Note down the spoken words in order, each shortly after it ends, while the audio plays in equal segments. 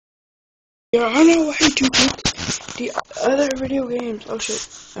Yeah, I know way to get the other video games. Oh shit.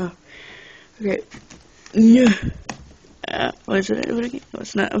 Oh. Okay. Yeah. What is it? No,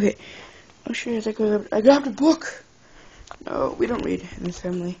 it's not. Okay. Oh shit, I grabbed a book. No, we don't read in this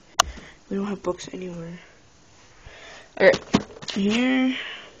family. We don't have books anywhere. Alright. Here.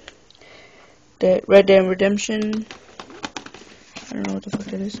 The Red Dead Redemption. I don't know what the fuck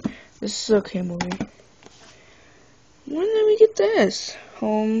that is. This is a okay movie. When did we get this?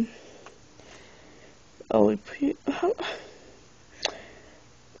 Home. Oh, I don't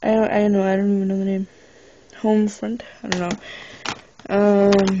even know the name. Homefront? I don't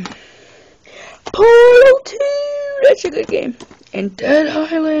know. Portal 2! That's a good game. And Dead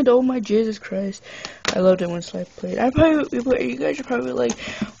Island, oh my Jesus Christ. I loved it when Sly played. You guys are probably like,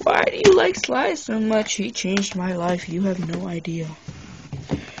 why do you like Sly so much? He changed my life. You have no idea.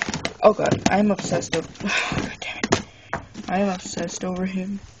 Oh god, I'm obsessed god damn it. I'm obsessed over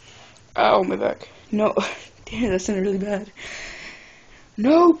him. Oh, my back. No. Damn, that sounded really bad.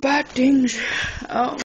 No bad things. Oh.